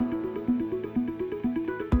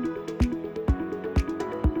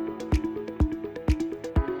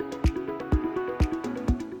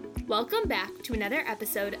Welcome back to another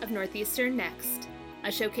episode of Northeastern Next,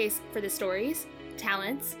 a showcase for the stories,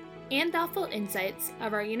 talents, and thoughtful insights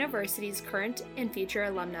of our university's current and future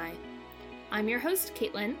alumni. I'm your host,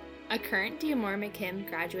 Caitlin, a current D'Amour McKim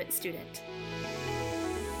graduate student.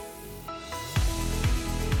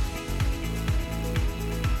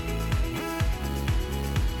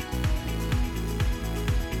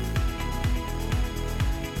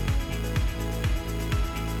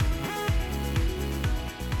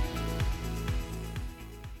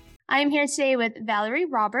 I'm here today with Valerie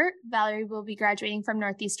Robert. Valerie will be graduating from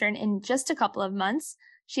Northeastern in just a couple of months.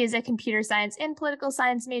 She is a computer science and political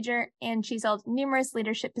science major, and she's held numerous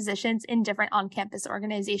leadership positions in different on-campus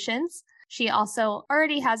organizations. She also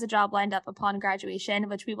already has a job lined up upon graduation,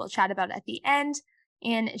 which we will chat about at the end.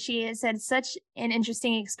 And she has had such an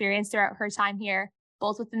interesting experience throughout her time here,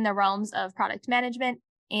 both within the realms of product management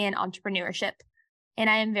and entrepreneurship. And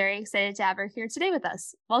I am very excited to have her here today with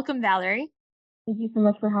us. Welcome, Valerie. Thank you so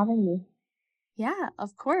much for having me. Yeah,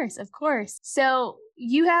 of course. So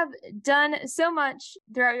you have done so much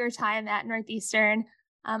throughout your time at Northeastern.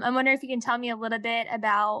 I'm wondering if you can tell me a little bit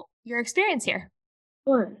about your experience here.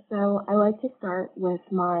 Sure. So I like to start with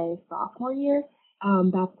my sophomore year.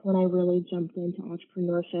 That's when I really jumped into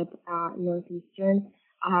entrepreneurship at Northeastern.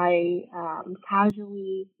 I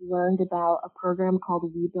casually learned about a program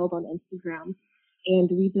called WeBuild on Instagram. And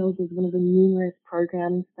WeBuild is one of the numerous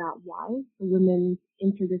programs that WISE, the Women's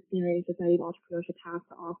Interdisciplinary Society of Entrepreneurship, has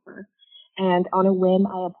to offer. And on a whim,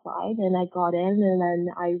 I applied and I got in, and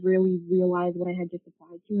then I really realized what I had just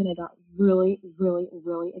applied to, and I got really, really,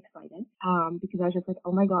 really excited because I was just like,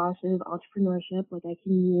 oh my gosh, this is entrepreneurship. Like, I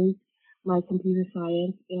can use my computer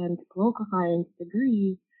science and political science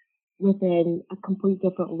degree within a complete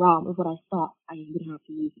different realm of what I thought I would have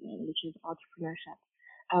to use it in, which is entrepreneurship.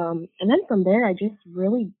 And then from there, I just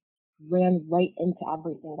really ran right into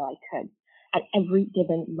everything that I could at every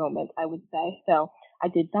given moment, I would say. So I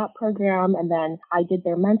did that program, and then I did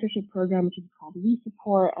their mentorship program, which is called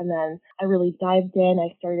WeSupport. And then I really dived in.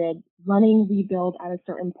 I started running WeBuild at a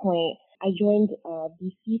certain point. I joined a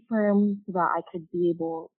VC firm so that I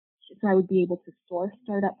would be able to source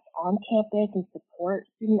startups on campus and support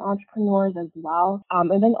student entrepreneurs as well.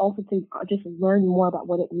 And then also to just learn more about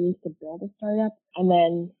what it means to build a startup. And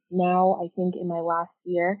then now I think in my last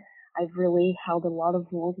year, I've really held a lot of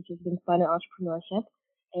roles, which has been fun in entrepreneurship.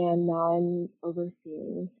 And now I'm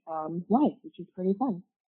overseeing WISE, which is pretty fun.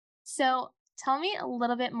 So tell me a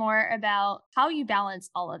little bit more about how you balance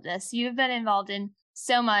all of this. You've been involved in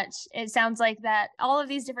so much. It sounds like that all of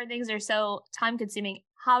these different things are so time consuming.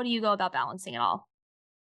 How do you go about balancing it all?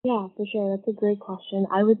 Yeah, for sure. That's a great question.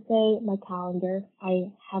 I would say my calendar,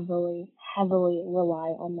 I heavily, heavily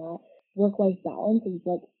rely on that. Work-life balance is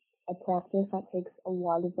like a practice that takes a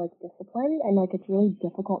lot of like discipline, and like it's really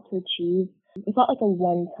difficult to achieve. It's not like a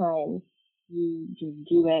one time you just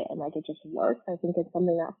do it and like it just works. I think it's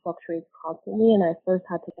something that fluctuates constantly, and I first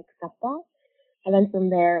had to accept that. And then from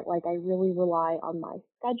there, like I really rely on my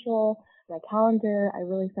schedule, my calendar. I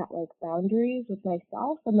really set like boundaries with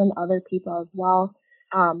myself and then other people as well.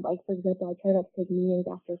 Like for example, I try not to take meetings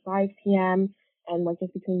after 5 p.m. and like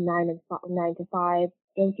just between 9 to 5.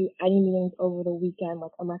 Don't do any meetings over the weekend,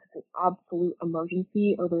 like unless it's an absolute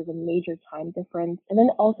emergency or there's a major time difference. And then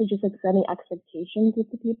also just like setting expectations with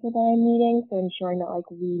the people that I'm meeting, so ensuring that like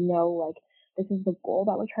we know like this is the goal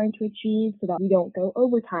that we're trying to achieve so that we don't go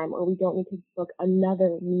overtime or we don't need to book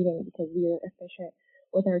another meeting because we are efficient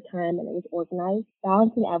with our time and it was organized.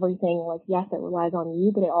 Balancing everything, like yes, it relies on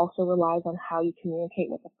you, but it also relies on how you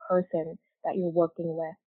communicate with the person that you're working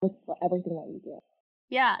with everything that you do.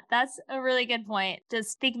 Yeah, that's a really good point.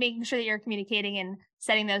 Just making sure that you're communicating and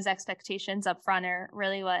setting those expectations up front are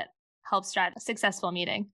really what helps drive a successful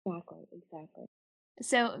meeting. Exactly.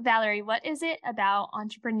 So, Valerie, what is it about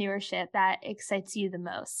entrepreneurship that excites you the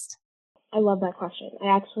most? I love that question.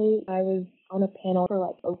 I was on a panel for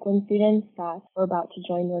like Oakland students that were about to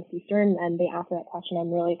join Northeastern, and they asked that question.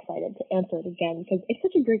 I'm really excited to answer it again because it's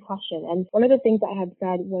such a great question. And one of the things I had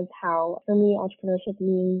said was how, for me, entrepreneurship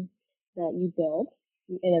means that you build,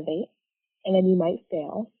 you innovate, and then you might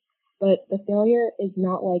fail. But the failure is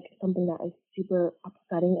not like something that is super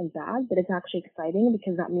upsetting and bad, but it's actually exciting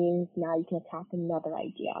because that means now you can attack another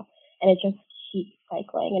idea. And it just keeps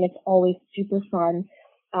cycling, and it's always super fun.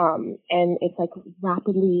 And it's like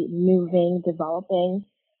rapidly moving, developing.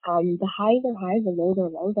 The highs are highs, the lows are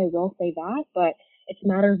lows. I will say that, but it's a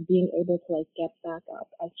matter of being able to like get back up,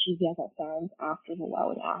 as cheesy as that sounds, after the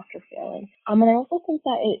low and after failing. And I also think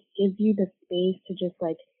that it gives you the space to just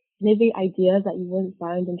like maybe ideas that you wouldn't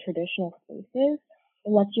find in traditional spaces. It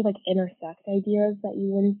lets you like intersect ideas that you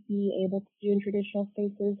wouldn't be able to do in traditional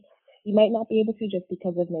spaces. you might not be able to just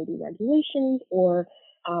because of maybe regulations or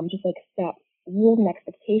just like set rules and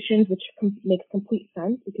expectations, which makes complete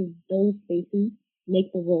sense because those spaces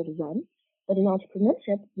make the world run. But in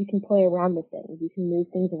entrepreneurship, you can play around with things. You can move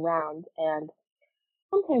things around, and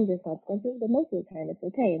sometimes there's consequences, but most of the time it's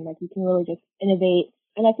okay. And like you can really just innovate.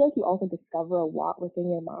 And I feel like you also discover a lot within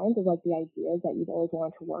your mind of like the ideas that you've always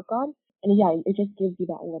wanted to work on. And yeah, it just gives you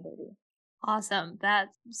that liberty. Awesome.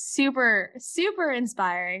 That's super, super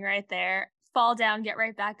inspiring right there. Fall down, get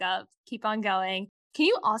right back up, keep on going. Can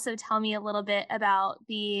you also tell me a little bit about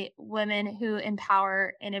the Women Who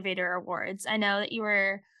Empower Innovator Awards? I know that you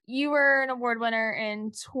were an award winner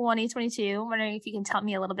in 2022. I'm wondering if you can tell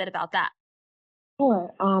me a little bit about that.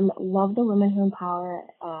 Sure. Love the Women Who Empower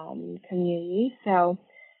community. So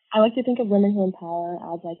I like to think of Women Who Empower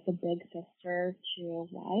as like the big sister to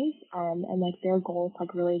Rise, and like their goal is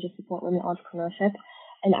like really just support women entrepreneurship.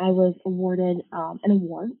 And I was awarded an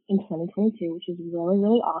award in 2022, which is really,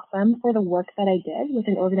 really awesome for the work that I did with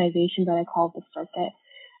an organization that I called the Circuit.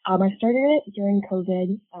 I started it during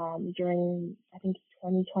COVID, during I think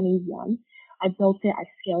 2021. I built it, I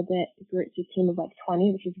scaled it, grew it to a team of like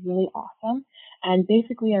 20, which is really awesome. And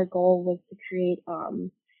basically, our goal was to create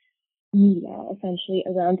media essentially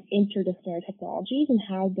around interdisciplinary technologies and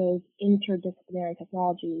how those interdisciplinary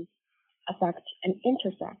technologies affect and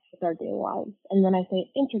intersect with our daily lives. And when I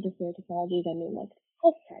say interdisciplinary technologies, I mean like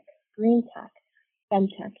health tech, green tech,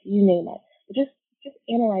 femtech, you name it. But just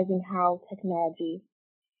analyzing how technology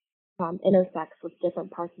intersects with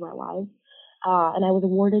different parts of our lives. And I was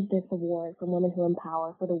awarded this award from Women Who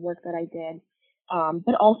Empower for the work that I did,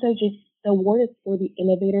 but also just the award is for the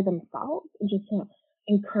innovator themselves and just to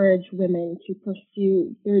encourage women to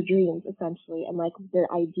pursue their dreams essentially and like their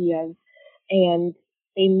ideas. And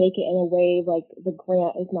they make it in a way like the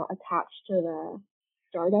grant is not attached to the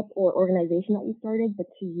startup or organization that you started, but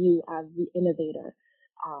to you as the innovator.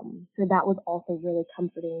 So that was also really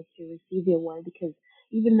comforting to receive the award because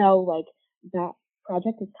even though like that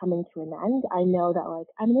project is coming to an end, I know that like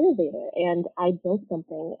I'm an innovator and I built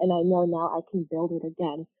something and I know now I can build it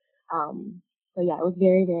again. So yeah, it was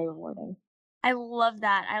very, very rewarding. I love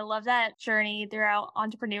that. I love that journey throughout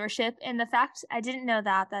entrepreneurship and the fact I didn't know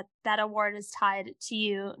that award is tied to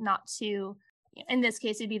you, not to in this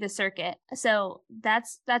case it'd be the circuit. So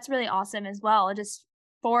that's really awesome as well. Just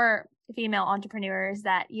for female entrepreneurs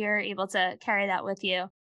that you're able to carry that with you.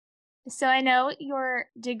 So I know your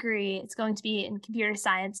degree is going to be in computer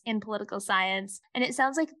science and political science, and it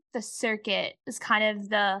sounds like the circuit is kind of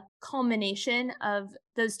the culmination of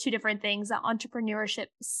those two different things, the entrepreneurship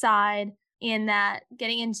side and that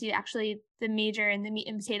getting into actually the major and the meat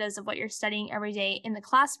and potatoes of what you're studying every day in the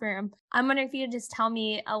classroom. I'm wondering if you could just tell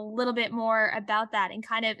me a little bit more about that and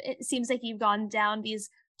kind of it seems like you've gone down these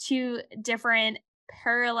two different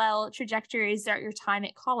parallel trajectories throughout your time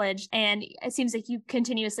at college. And it seems like you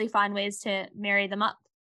continuously find ways to marry them up.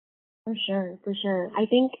 For sure, for sure. I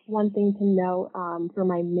think one thing to note for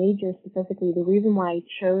my major specifically, the reason why I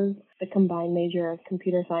chose the combined major of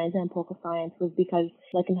computer science and political science was because,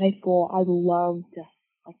 like in high school, I loved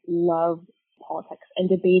politics and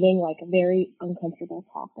debating like very uncomfortable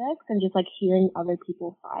topics and just like hearing other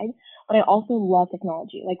people's side. But I also love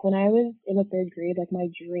technology. Like when I was in the third grade, like my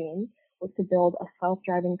dream was to build a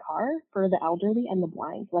self-driving car for the elderly and the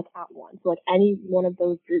blind, like at once. So, like any one of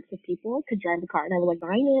those groups of people could drive the car, and I would like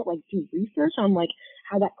design it, like do research on like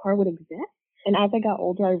how that car would exist. And as I got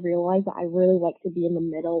older, I realized that I really like to be in the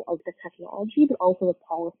middle of the technology, but also the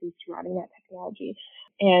policies surrounding that technology.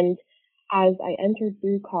 And as I entered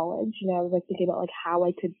through college, I was like thinking about like how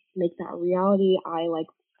I could make that reality. I like,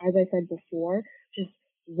 as I said before, just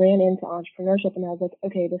ran into entrepreneurship and I was like,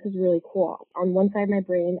 okay, this is really cool. On one side of my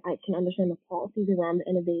brain, I can understand the policies around the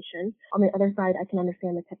innovation. On the other side, I can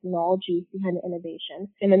understand the technology behind the innovation.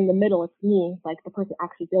 And in the middle, it's me, like the person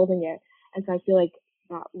actually building it. And so I feel like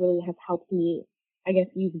that really has helped me, I guess,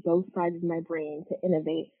 use both sides of my brain to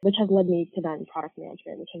innovate, which has led me to then product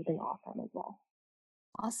management, which has been awesome as well.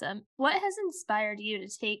 Awesome. What has inspired you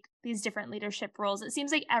to take these different leadership roles? It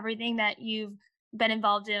seems like everything that you've been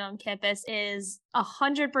involved in on campus is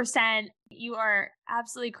 100%. You are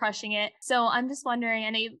absolutely crushing it. So I'm just wondering, I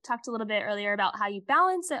know you talked a little bit earlier about how you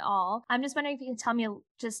balance it all. I'm just wondering if you can tell me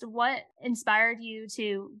just what inspired you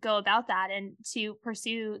to go about that and to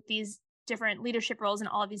pursue these different leadership roles in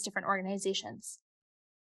all of these different organizations.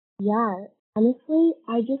 Yeah, honestly,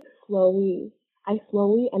 I slowly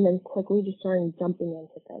and then quickly just started jumping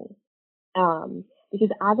into things. Because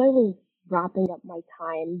as I was wrapping up my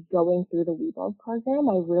time going through the WeBuild program,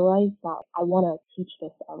 I realized that I want to teach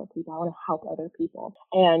this to other people. I want to help other people.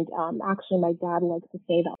 And actually, my dad likes to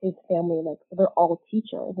say that his family, like, they're all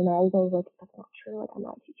teachers. And I was always like, that's not true. Like, I'm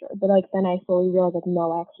not a teacher. But like, then I slowly realized, like,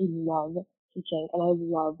 no, I actually love teaching and I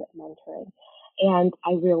love mentoring. And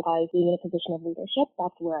I realized being in a position of leadership,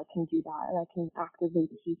 that's where I can do that. And I can actively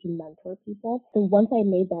teach and mentor people. So once I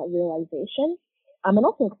made that realization, and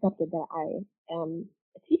also accepted that I am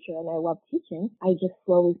a teacher and I love teaching, I just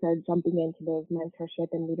slowly started jumping into those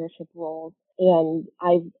mentorship and leadership roles. And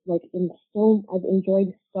I've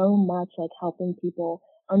enjoyed so much like helping people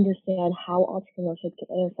understand how entrepreneurship can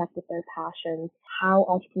intersect with their passions, how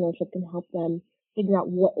entrepreneurship can help them figure out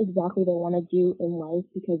what exactly they want to do in life,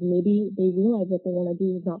 because maybe they realize what they want to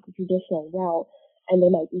do is not the traditional route, and they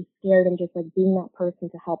might be scared, and just like being that person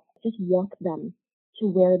to help just walk them to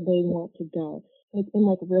where they want to go. It's been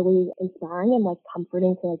like really inspiring and like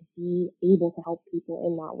comforting to like be able to help people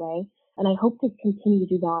in that way. And I hope to continue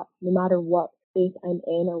to do that no matter what space I'm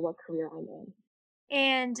in or what career I'm in.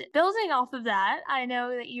 And building off of that, I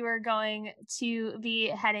know that you are going to be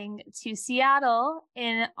heading to Seattle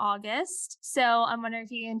in August. So I'm wondering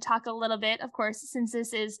if you can talk a little bit, of course, since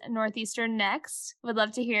this is Northeastern Next, would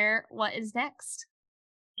love to hear what is next.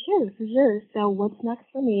 Sure, for sure. So what's next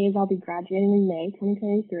for me is I'll be graduating in May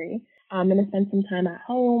 2023. I'm going to spend some time at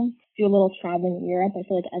home, do a little traveling in Europe. I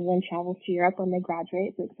feel like everyone travels to Europe when they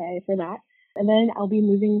graduate, so excited for that. And then I'll be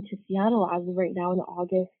moving to Seattle as of right now in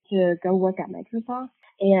August to go work at Microsoft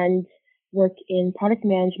and work in product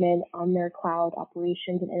management on their cloud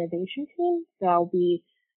operations and innovation team. So I'll be,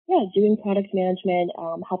 doing product management,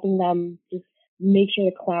 helping them just make sure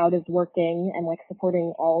the cloud is working and like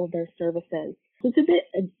supporting all of their services. So it's a bit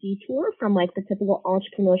a detour from like the typical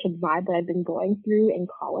entrepreneurship vibe that I've been going through in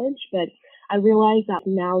college, but I realized that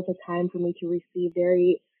now is the time for me to receive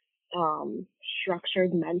very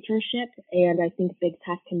structured mentorship, and I think big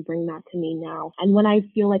tech can bring that to me now. And when I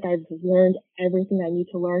feel like I've learned everything I need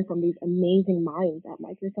to learn from these amazing minds at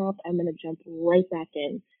Microsoft, I'm going to jump right back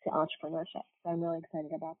in to entrepreneurship. So I'm really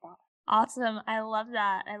excited about that. Awesome. I love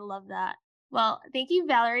that. I love that. Well, thank you,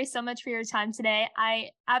 Valerie, so much for your time today.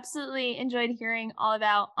 I absolutely enjoyed hearing all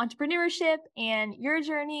about entrepreneurship and your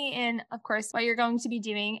journey and, of course, what you're going to be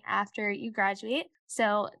doing after you graduate.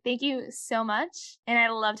 So thank you so much. And I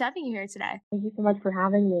loved having you here today. Thank you so much for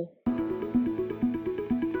having me.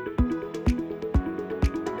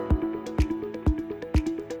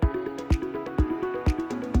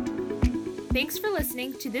 Thanks for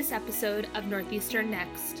listening to this episode of Northeastern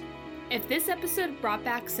Next. If this episode brought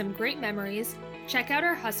back some great memories, check out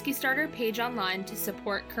our Husky Starter page online to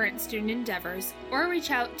support current student endeavors, or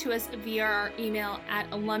reach out to us via our email at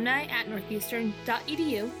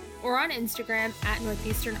alumni@northeastern.edu or on Instagram at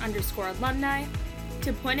northeastern_alumni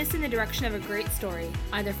to point us in the direction of a great story,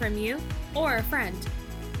 either from you or a friend.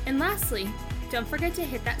 And lastly, don't forget to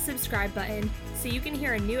hit that subscribe button so you can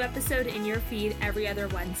hear a new episode in your feed every other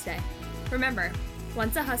Wednesday. Remember,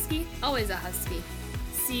 once a Husky, always a Husky.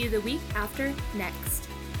 See you the week after next.